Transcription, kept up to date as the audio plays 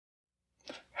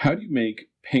How do you make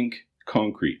pink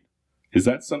concrete? Is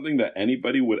that something that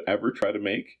anybody would ever try to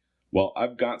make? Well,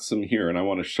 I've got some here and I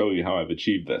want to show you how I've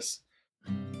achieved this.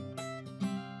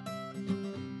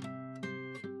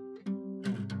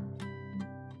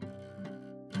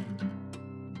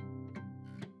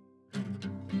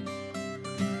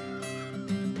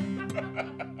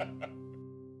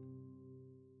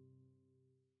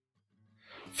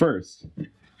 First,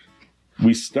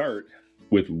 we start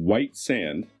with white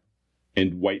sand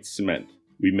and white cement.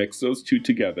 We mix those two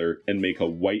together and make a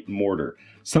white mortar,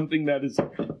 something that is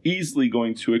easily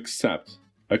going to accept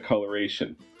a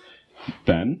coloration.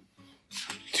 Then,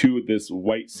 to this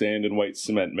white sand and white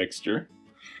cement mixture,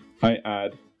 I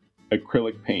add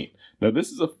acrylic paint. Now this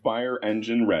is a fire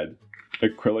engine red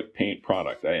acrylic paint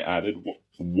product. I added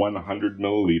 100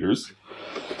 milliliters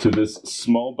to this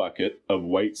small bucket of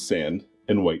white sand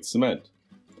and white cement.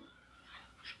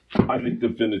 I think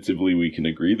definitively we can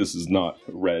agree this is not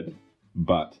red,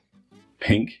 but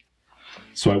pink.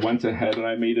 So I went ahead and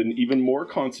I made an even more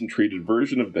concentrated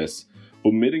version of this,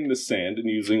 omitting the sand and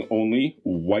using only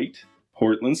white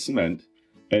Portland cement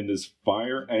and this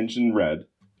fire engine red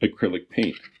acrylic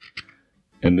paint.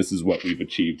 And this is what we've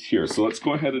achieved here. So let's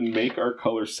go ahead and make our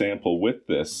color sample with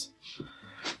this.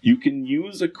 You can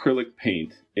use acrylic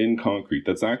paint in concrete.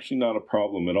 That's actually not a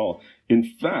problem at all. In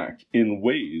fact, in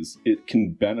ways, it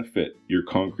can benefit your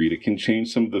concrete. It can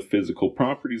change some of the physical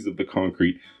properties of the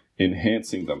concrete,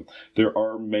 enhancing them. There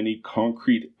are many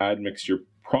concrete admixture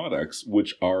products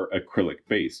which are acrylic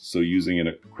based. So using an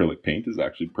acrylic paint is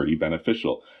actually pretty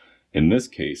beneficial. In this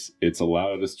case, it's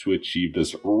allowed us to achieve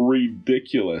this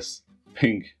ridiculous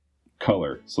pink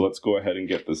color. So let's go ahead and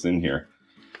get this in here.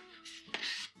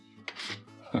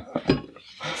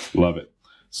 Love it.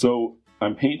 So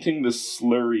I'm painting this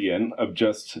slurry in of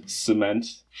just cement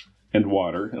and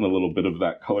water and a little bit of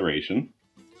that coloration.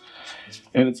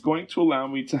 And it's going to allow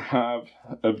me to have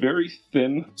a very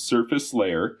thin surface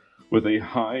layer with a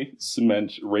high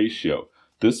cement ratio.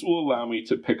 This will allow me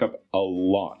to pick up a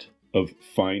lot of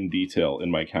fine detail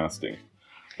in my casting.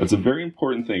 That's a very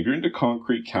important thing. If you're into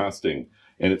concrete casting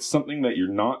and it's something that you're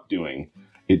not doing,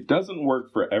 it doesn't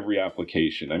work for every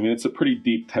application. I mean, it's a pretty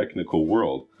deep technical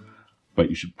world, but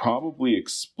you should probably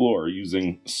explore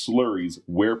using slurries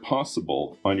where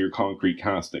possible on your concrete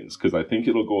castings, because I think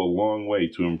it'll go a long way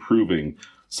to improving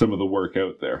some of the work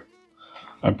out there.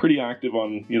 I'm pretty active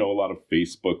on, a lot of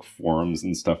Facebook forums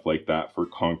and stuff like that for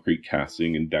concrete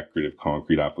casting and decorative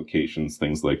concrete applications,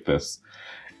 things like this.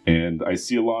 And I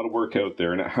see a lot of work out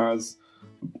there, and it has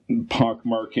pock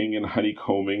marking and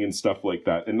honeycombing and stuff like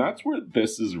that. And that's where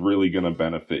this is really going to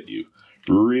benefit you.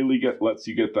 Really lets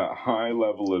you get that high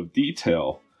level of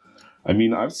detail. I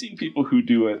mean, I've seen people who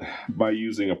do it by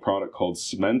using a product called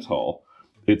Cementol.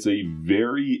 It's a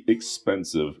very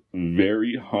expensive,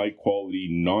 very high quality,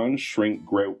 non-shrink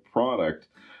grout product,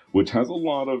 which has a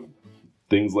lot of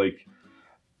things like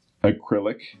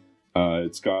acrylic.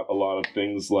 It's got a lot of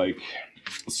things like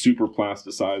super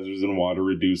plasticizers and water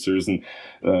reducers and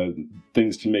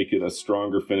things to make it a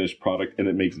stronger finished product, and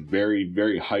it makes very,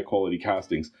 very high quality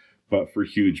castings, but for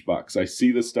huge bucks. I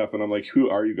see this stuff and I'm like, who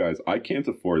are you guys? I can't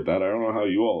afford that. I don't know how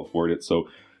you all afford it. So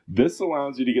this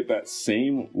allows you to get that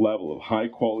same level of high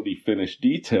quality finished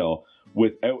detail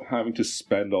without having to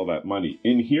spend all that money.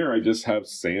 In here I just have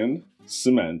sand,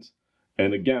 cement,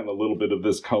 and again a little bit of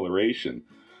this coloration.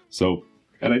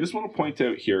 And I just want to point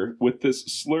out here, with this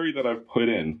slurry that I've put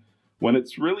in, when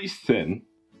it's really thin,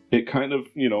 it kind of,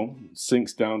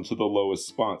 sinks down to the lowest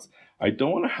spots. I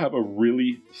don't want to have a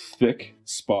really thick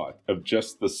spot of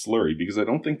just the slurry because I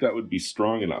don't think that would be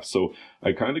strong enough. So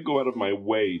I kind of go out of my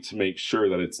way to make sure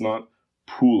that it's not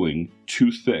pooling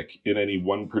too thick in any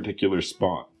one particular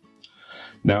spot.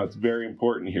 Now it's very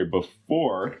important here,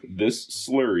 before this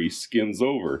slurry skins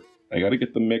over, I got to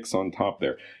get the mix on top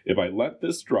there. If I let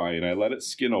this dry and I let it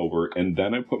skin over and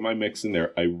then I put my mix in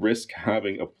there, I risk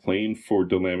having a plane for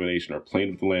delamination or plane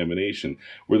of delamination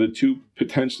where the two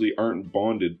potentially aren't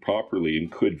bonded properly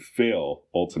and could fail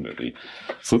ultimately.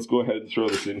 So let's go ahead and throw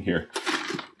this in here.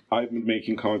 I've been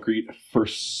making concrete for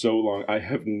so long. I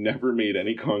have never made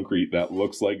any concrete that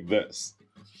looks like this.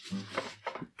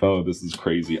 Oh, this is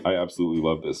crazy. I absolutely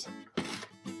love this.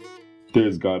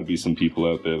 There's got to be some people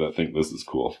out there that think this is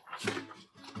cool.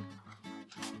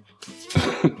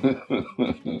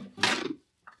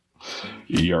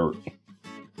 Yarp.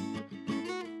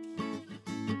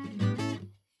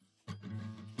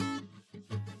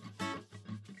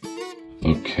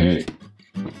 Okay.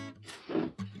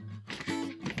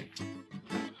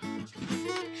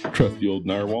 Trusty old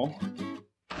narwhal.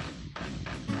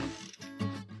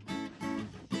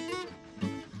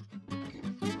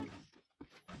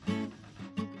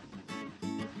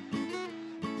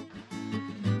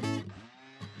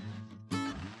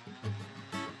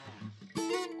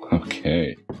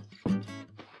 Okay.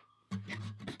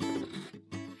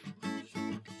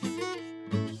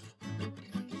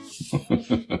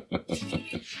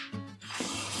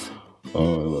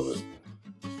 Oh, I love it.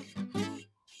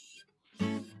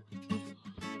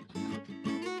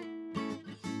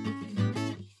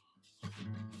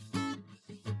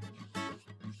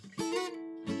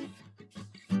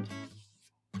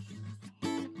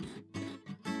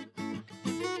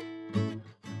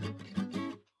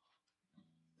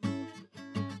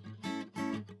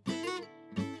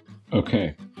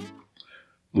 Okay,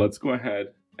 let's go ahead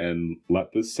and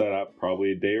let this set up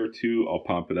probably a day or two. I'll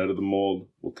pop it out of the mold.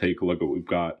 We'll take a look at what we've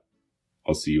got.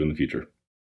 I'll see you in the future.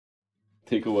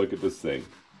 Take a look at this thing.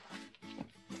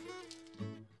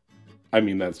 I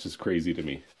mean, that's just crazy to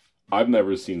me. I've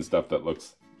never seen stuff that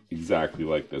looks exactly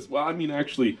like this. Well, I mean,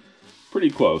 actually, pretty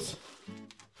close.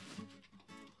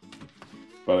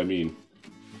 But I mean,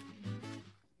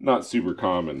 not super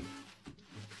common.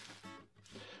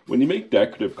 When you make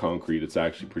decorative concrete, it's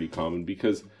actually pretty common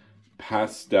because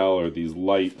pastel or these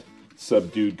light,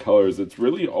 subdued colors, it's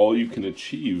really all you can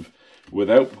achieve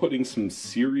without putting some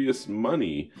serious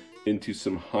money into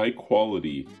some high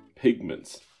quality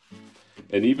pigments.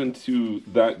 And even to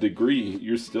that degree,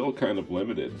 you're still kind of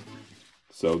limited.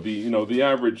 So the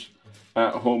average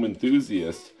at-home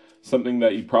enthusiast, something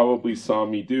that you probably saw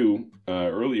me do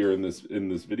earlier in this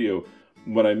video,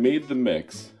 when I made the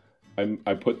mix,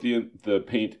 I put the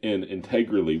paint in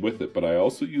integrally with it, but I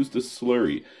also used a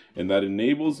slurry, and that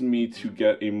enables me to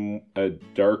get a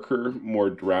darker,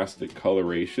 more drastic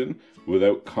coloration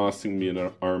without costing me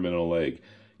an arm and a leg.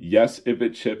 Yes, if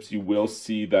it chips, you will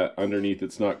see that underneath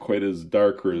it's not quite as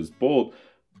dark or as bold,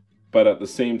 but at the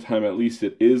same time, at least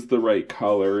it is the right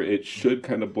color. It should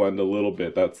kind of blend a little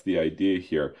bit. That's the idea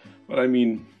here. But I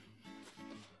mean,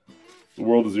 the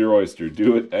world is your oyster.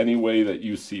 Do it any way that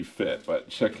you see fit. But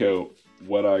check out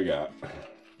what I got.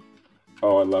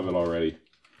 Oh, I love it already.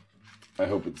 I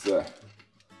hope it's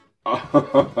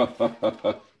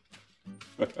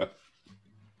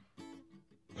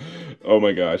oh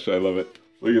my gosh, I love it.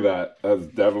 Look at that. That's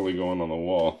definitely going on the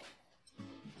wall.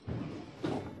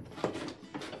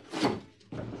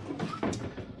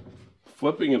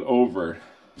 Flipping it over,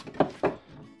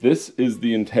 this is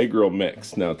the integral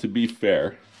mix. Now, to be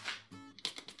fair,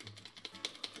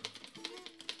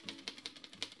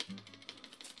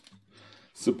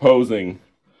 supposing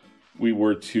we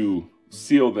were to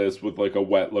seal this with like a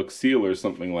wet look seal or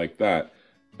something like that,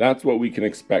 that's what we can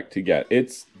expect to get.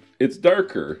 It's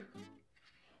darker.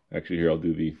 Actually, here, I'll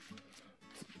do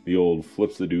the old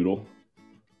flips-a-doodle.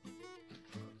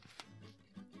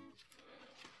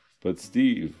 But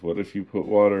Steve, what if you put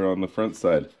water on the front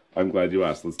side? I'm glad you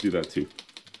asked. Let's do that too.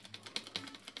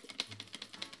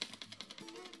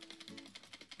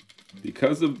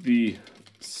 Because of the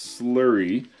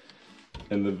slurry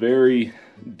and the very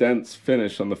dense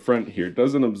finish on the front here, it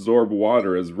doesn't absorb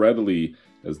water as readily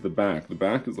as the back. The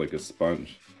back is like a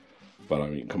sponge. But I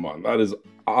mean, come on, that is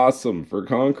awesome for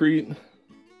concrete.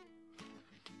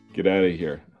 Get out of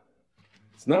here.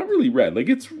 It's not really red. Like,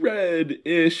 it's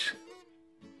red-ish.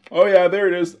 Oh yeah, there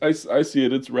it is. I see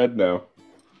it. It's red now.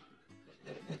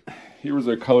 Here was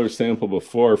our color sample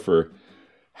before for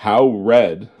how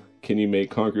red can you make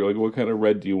concrete. Like, what kind of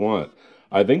red do you want?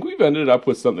 I think we've ended up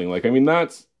with something like, I mean,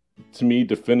 that's, to me,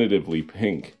 definitively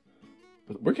pink.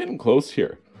 But we're getting close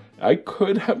here. I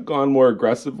could have gone more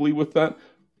aggressively with that,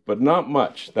 but not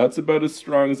much. That's about as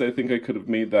strong as I think I could have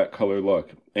made that color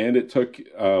look. And it took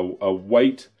a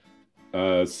white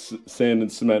sand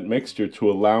and cement mixture to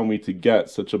allow me to get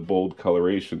such a bold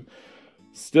coloration.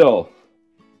 Still,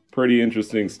 pretty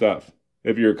interesting stuff.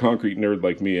 If you're a concrete nerd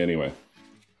like me anyway.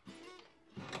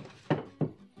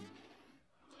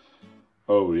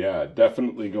 Oh yeah,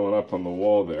 definitely going up on the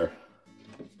wall there.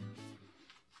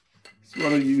 Just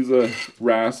want to use a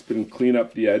rasp and clean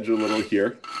up the edge a little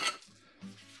here.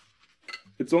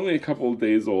 It's only a couple of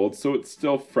days old, so it's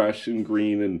still fresh and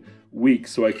green and weak,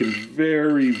 so I can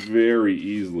very, very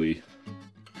easily.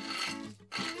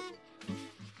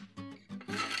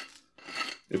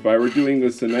 If I were doing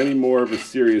this in any more of a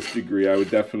serious degree, I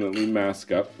would definitely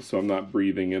mask up so I'm not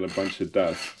breathing in a bunch of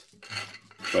dust.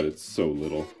 But it's so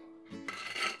little.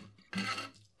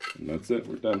 And that's it,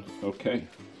 we're done. Okay.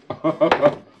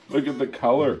 Look at the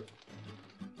color.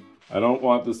 I don't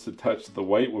want this to touch the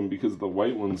white one because the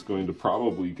white one's going to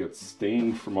probably get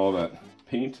stained from all that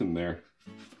paint in there.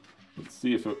 Let's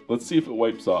see if it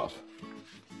wipes off.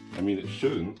 I mean, it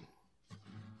shouldn't.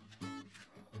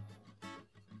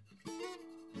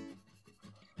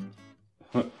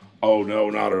 Oh no,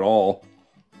 not at all.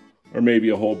 or maybe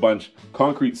a whole bunch.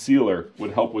 Concrete sealer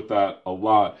would help with that a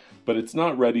lot, but it's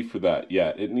not ready for that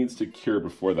yet. It needs to cure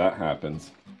before that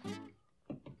happens.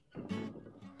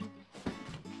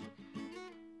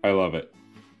 I love it.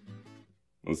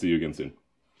 I'll see you again soon.